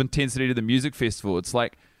same level of intensity to the music festival. It's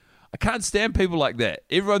like, I can't stand people like that.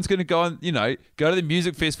 Everyone's going to go and, go to the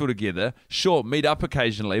music festival together. Sure, meet up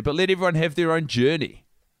occasionally, but let everyone have their own journey.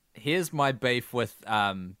 Here's my beef with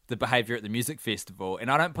the behaviour at the music festival, and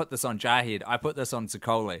I don't put this on Jarhead, I put this on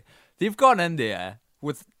Zicoli. They've gone in there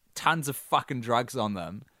with tons of fucking drugs on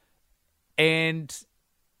them, and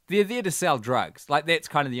they're there to sell drugs. Like, that's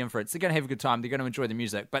kind of the inference. They're going to have a good time. They're going to enjoy the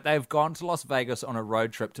music. But they've gone to Las Vegas on a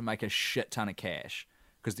road trip to make a shit ton of cash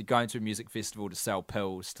because they're going to a music festival to sell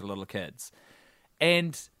pills to little kids.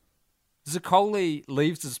 And Zicoli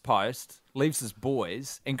leaves his post, leaves his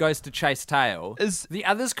boys, and goes to chase tail. The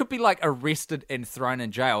others could be, like, arrested and thrown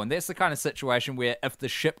in jail. And that's the kind of situation where if the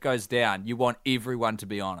ship goes down, you want everyone to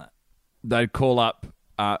be on it. They'd call up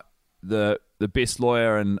the best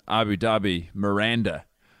lawyer in Abu Dhabi, Miranda,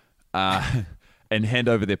 and hand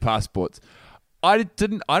over their passports. I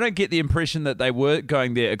don't get the impression that they were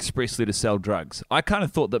going there expressly to sell drugs. I kind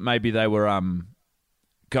of thought that maybe they were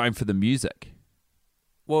going for the music.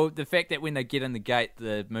 Well, the fact that when they get in the gate,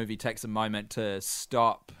 the movie takes a moment to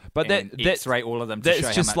stop and X-ray all of them to show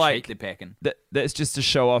how much heat they're packing. That's just to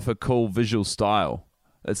show off a cool visual style.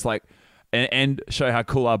 It's like, and show how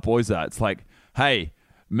cool our boys are. It's like, hey,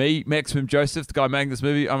 me, Maximum Joseph, the guy making this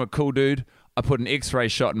movie, I'm a cool dude. I put an X-ray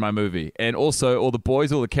shot in my movie. And also, all the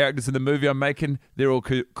boys, all the characters in the movie I'm making, they're all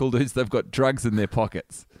cool dudes. They've got drugs in their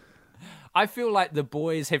pockets. I feel like the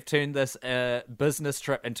boys have turned this business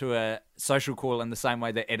trip into a social call in the same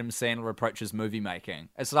way that Adam Sandler approaches movie making.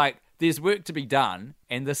 It's like, there's work to be done,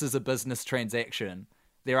 and this is a business transaction.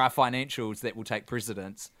 There are financials that will take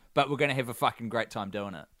precedence, but we're going to have a fucking great time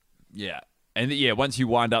doing it. Yeah. And once you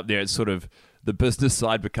wind up there, it's sort of, the business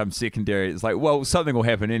side becomes secondary. It's like, well, something will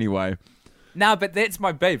happen anyway. No, but that's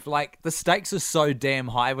my beef. Like, the stakes are so damn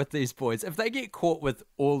high with these boys. If they get caught with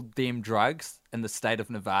all damn drugs in the state of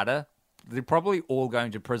Nevada, they're probably all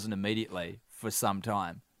going to prison immediately for some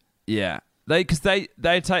time. Yeah, they're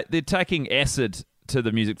taking acid to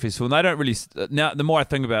the music festival, and they don't really. Now, the more I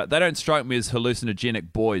think about it, they don't strike me as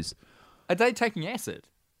hallucinogenic boys. Are they taking acid?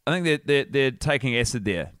 I think they're taking acid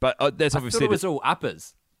there, but that's obviously. I thought it was all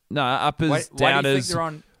uppers. No, uppers, why downers. Why do you think they're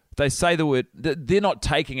on? They say the word. They're not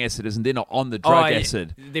taking acid, and they're not on the drug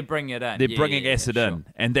acid. They're bringing it in. They're bringing acid in,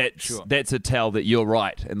 and that's a tell that you're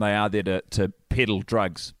right, and they are there to peddle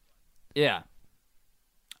drugs. Yeah,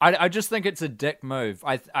 I just think it's a dick move.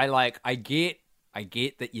 I get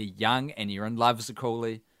that you're young and you're in love,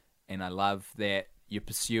 Zicoli, and I love that you're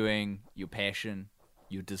pursuing your passion,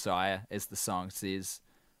 your desire, as the song says.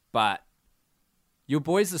 But your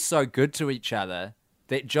boys are so good to each other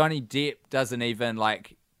that Johnny Depp doesn't even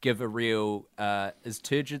give a real is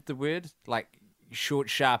turgid the word? Like, short,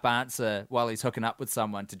 sharp answer while he's hooking up with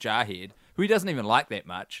someone to Jarhead, who he doesn't even like that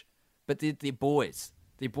much. But they're boys.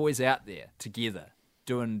 They're boys out there together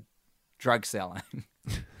doing drug selling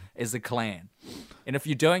as a clan. And if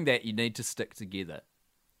you're doing that, you need to stick together.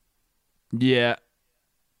 Yeah.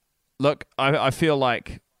 Look, I feel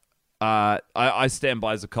like I stand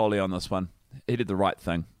by Zicoli on this one. He did the right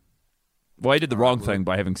thing. Well, he did the wrong thing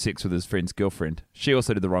by having sex with his friend's girlfriend. She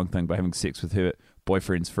also did the wrong thing by having sex with her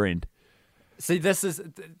boyfriend's friend. See, this.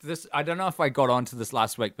 I don't know if I got onto this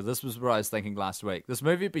last week, but this was what I was thinking last week. This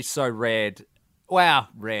movie would be so rad. Wow,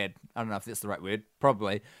 rad. I don't know if that's the right word.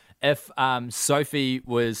 Probably. if Sophie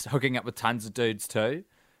was hooking up with tons of dudes too.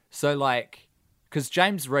 So like, because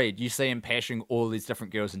James Reed, you see him pashing all these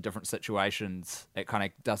different girls in different situations. It kind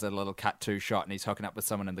of does a little cut to shot, and he's hooking up with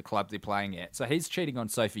someone in the club they're playing at. So he's cheating on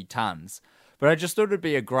Sophie tons. But I just thought it'd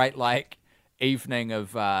be a great like evening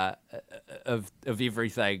of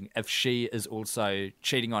everything if she is also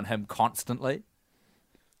cheating on him constantly.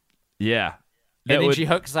 Yeah. And then she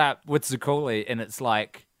hooks up with Zakuli, and it's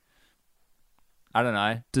like, I don't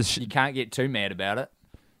know. You can't get too mad about it.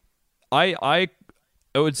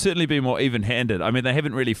 It would certainly be more even-handed. I mean, they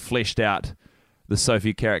haven't really fleshed out the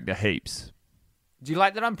Sophie character heaps. Do you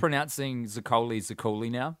like that I'm pronouncing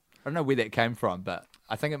Zakuli now? I don't know where that came from, but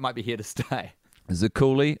I think it might be here to stay.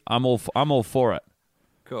 Zakuli, I'm all for it.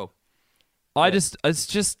 Cool. It's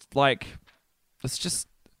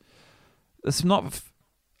not.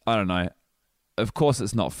 I don't know. Of course,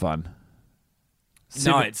 it's not fun.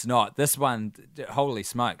 No, it's not. This one, holy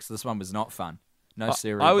smokes, this one was not fun. No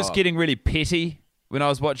serious. I was getting really petty when I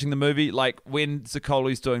was watching the movie. Like when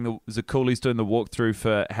Zakuli's doing the walkthrough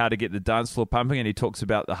for how to get the dance floor pumping, and he talks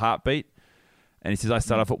about the heartbeat, and he says, "I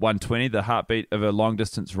start off at 120, the heartbeat of a long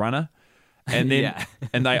distance runner," and then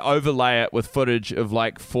and they overlay it with footage of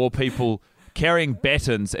like 4 people carrying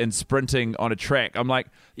batons and sprinting on a track. I'm like,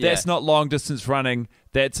 that's not long distance running.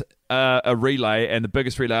 That's a relay, and the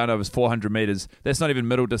biggest relay I know is 400 meters. That's not even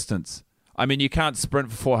middle distance. I mean, you can't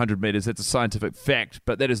sprint for 400 meters. That's a scientific fact,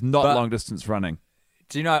 but that is not long distance running.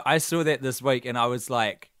 Do you know, I saw that this week, and I was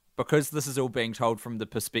like, because this is all being told from the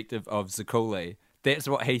perspective of Zakuli, that's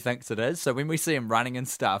what he thinks it is. So when we see him running and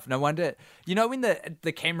stuff, no wonder, you know, when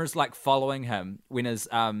the camera's like following him when his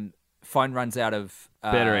phone runs out of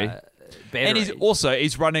battery. And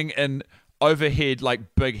he's running in overhead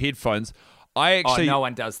like big headphones. No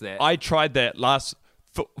one does that. I tried that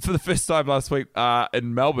for the first time last week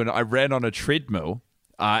in Melbourne. I ran on a treadmill,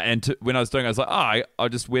 and when I was doing it, I was like, I'll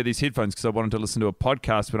just wear these headphones because I wanted to listen to a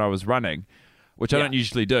podcast when I was running, which I don't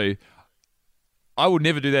usually do. I will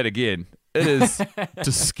never do that again. It is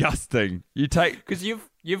disgusting. Because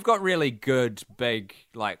you've got really good big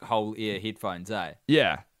like whole ear headphones, eh?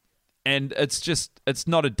 Yeah, and it's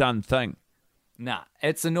not a done thing. Nah,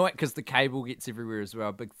 it's annoying because the cable gets everywhere as well.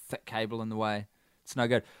 A big thick cable in the way. It's no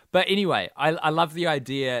good. But anyway, I love the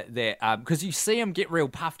idea that because you see him get real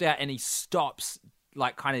puffed out and he stops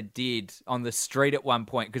like kind of dead on the street at one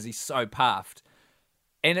point because he's so puffed.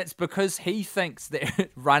 And it's because he thinks that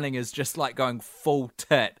running is just like going full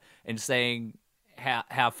tit and seeing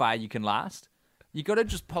how far you can last. You got to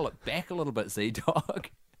just pull it back a little bit, Z-Dog.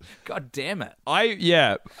 God damn it.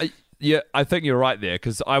 Yeah, I think you're right there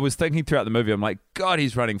because I was thinking throughout the movie, I'm like, God,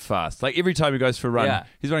 he's running fast. Like every time he goes for a run,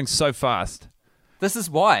 he's running so fast. This is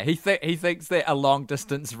why he thinks that a long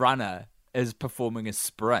distance runner is performing a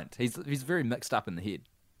sprint. He's very mixed up in the head.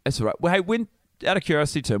 That's all right. Well, hey, out of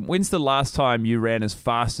curiosity, Tim, when's the last time you ran as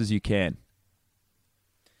fast as you can?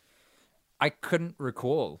 I couldn't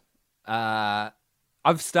recall. I've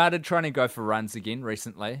started trying to go for runs again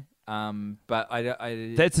recently. But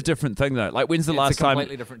I that's a different thing though. Like when's the last time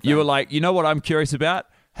you were like, you know what I'm curious about?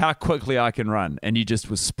 How quickly I can run, and you just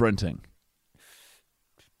was sprinting.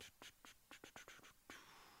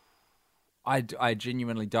 I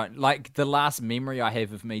genuinely don't. Like the last memory I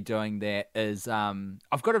have of me doing that is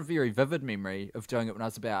I've got a very vivid memory of doing it when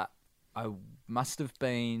I must have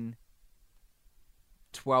been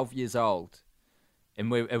 12 years old,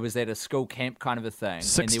 and it was at a school camp kind of a thing.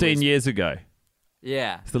 16 years ago.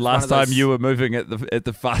 Yeah. It's the last time you were moving at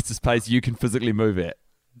the fastest pace you can physically move at.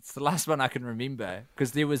 It's the last one I can remember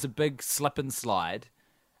because there was a big slip and slide,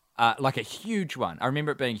 like a huge one. I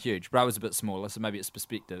remember it being huge, but I was a bit smaller, so maybe it's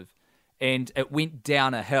perspective. And it went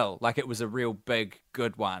down a hill, like it was a real big,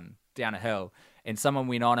 good one down a hill. And someone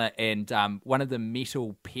went on it, and one of the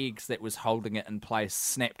metal pegs that was holding it in place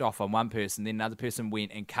snapped off on one person. Then another person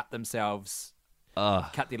went and cut themselves.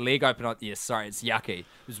 Cut their leg open. Sorry, it's yucky. It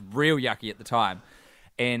was real yucky at the time.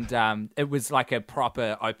 And it was like a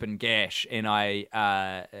proper open gash, and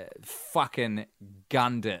I fucking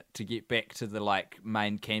gunned it to get back to the like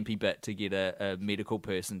main campy bit to get a medical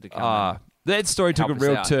person to come in. That story took a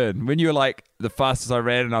real turn. When you were like, the fastest I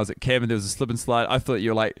ran and I was at camp and there was a slip and slide, I thought you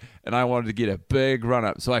were like, and I wanted to get a big run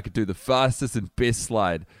up so I could do the fastest and best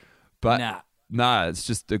slide. But nah, it's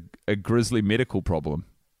just a grisly medical problem.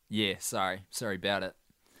 Yeah, sorry about it.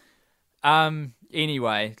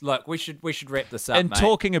 Anyway, look, we should wrap this up. And mate.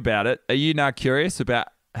 Talking about it, are you now curious about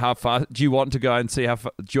how fast? Do you want to go and see how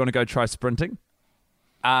far? Do you want to go try sprinting?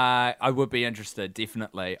 I would be interested,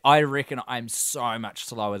 definitely. I reckon I'm so much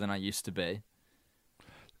slower than I used to be.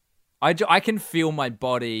 I can feel my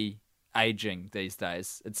body aging these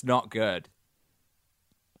days. It's not good.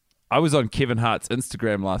 I was on Kevin Hart's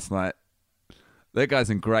Instagram last night. That guy's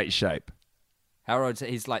in great shape. How old is he?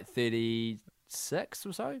 He's like 36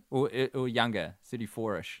 or so? Or younger,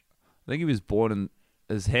 34-ish. I think he was born in...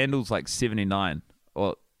 His handle's like 79.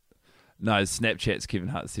 Or... No, his Snapchat's Kevin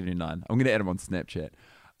Hart 79. I'm going to add him on Snapchat.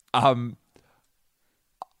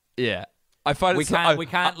 Yeah. I find we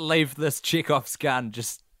can't leave this Chekhov's gun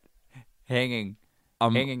just hanging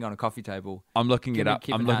on a coffee table. I'm looking it up.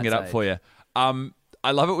 I'm looking it up for you. I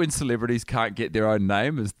love it when celebrities can't get their own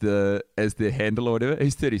name as their handle or whatever.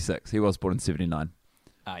 He's 36. He was born in 79.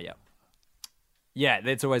 Yeah. Yeah,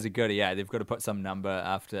 that's always a goodie. Yeah, they've got to put some number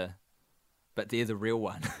after, but they're the real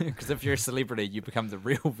one. Because if you're a celebrity, you become the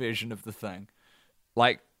real version of the thing.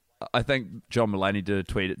 Like, I think John Mulaney did a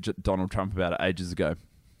tweet at Donald Trump about it ages ago.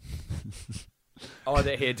 Oh,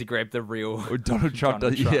 that he had to grab the real Donald Trump.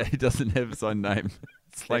 Yeah, he doesn't have his own name.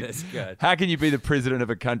 It's like, that is good. How can you be the president of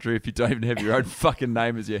a country if you don't even have your own fucking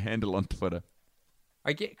name as your handle on Twitter?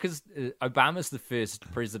 I get, because Obama's the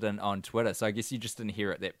first president on Twitter, so I guess you just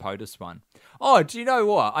inherit that POTUS one. Oh, do you know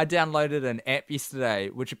what? I downloaded an app yesterday,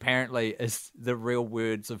 which apparently is the real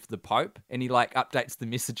words of the Pope, and he like updates the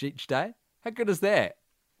message each day. How good is that?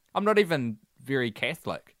 I'm not even very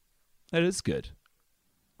Catholic. That is good.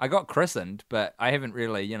 I got christened, but I haven't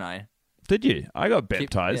really, Did you? I got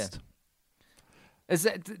baptized. Yeah. Is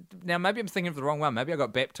that now? Maybe I'm thinking of the wrong one. Maybe I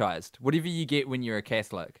got baptized. Whatever you get when you're a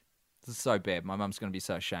Catholic. This is so bad. My mum's going to be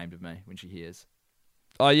so ashamed of me when she hears.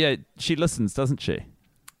 Oh yeah, she listens, doesn't she?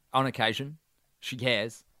 On occasion, she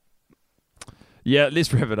has. Yeah,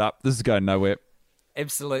 let's wrap it up. This is going nowhere.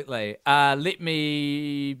 Absolutely. Let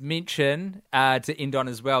me mention to end on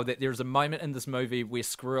as well that there is a moment in this movie where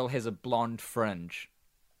Squirrel has a blonde fringe.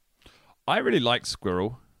 I really like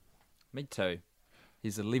Squirrel. Me too.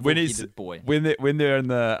 He's a level-headed boy. When they're in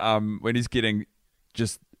the when he's getting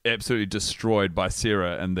just absolutely destroyed by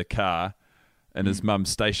Sarah in the car in his mum's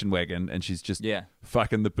station wagon, and she's just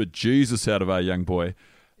fucking the bejesus out of our young boy.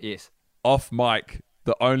 Yes. Off mic,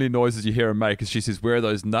 the only noises you hear him make is she says, "Where are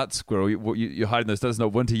those nuts, Squirrel? You're hiding those. There's no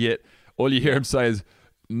winter yet." All you hear him say is,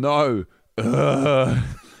 "No."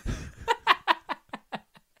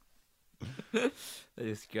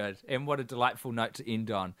 It's good. And what a delightful note to end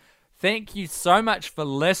on. Thank you so much for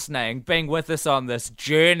listening, being with us on this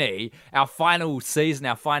journey, our final season,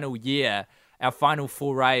 our final year, our final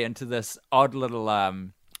foray into this odd little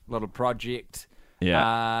project.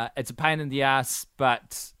 Yeah. It's a pain in the ass,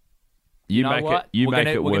 but you know make what? it. We're going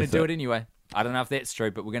to do it it anyway. I don't know if that's true,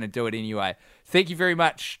 but we're going to do it anyway. Thank you very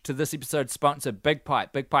much to this episode's sponsor, Big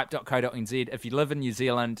Pipe, bigpipe.co.nz. If you live in New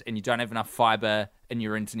Zealand and you don't have enough fibre in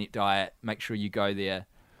your internet diet, make sure you go there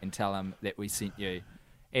and tell them that we sent you.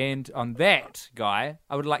 And on that, Guy,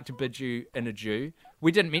 I would like to bid you an adieu.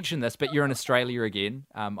 We didn't mention this, but you're in Australia again.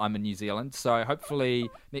 I'm in New Zealand. So hopefully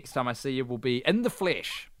next time I see you, we'll be in the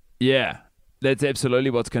flesh. Yeah, that's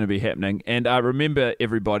absolutely what's going to be happening. And remember,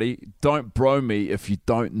 everybody, don't bro me if you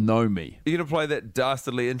don't know me. You're going to play that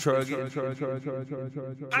dastardly intro again?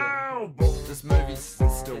 Ow! This movie's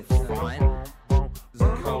still fine.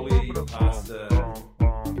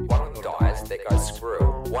 One of them dies, that goes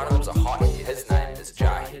Squirrel. One of them's a hottie, his name is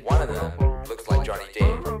Jay. One of them looks like Johnny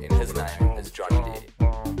Depp, and his name is Johnny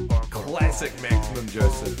Depp. Classic Maximum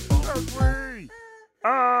Joseph.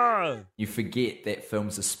 You forget that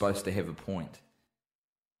films are supposed to have a point.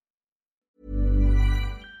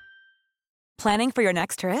 Planning for your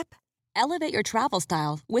next trip? Elevate your travel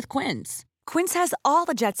style with Quince. Quince has all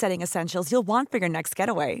the jet-setting essentials you'll want for your next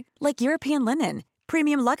getaway, like European linen,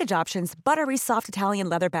 premium luggage options, buttery soft Italian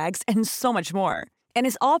leather bags, and so much more. And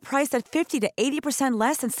is all priced at 50 to 80%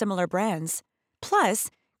 less than similar brands. Plus,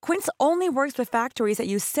 Quince only works with factories that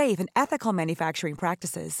use safe and ethical manufacturing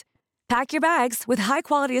practices. Pack your bags with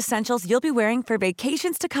high-quality essentials you'll be wearing for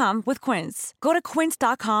vacations to come with Quince. Go to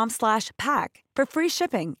quince.com/pack for free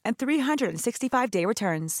shipping and 365-day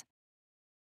returns.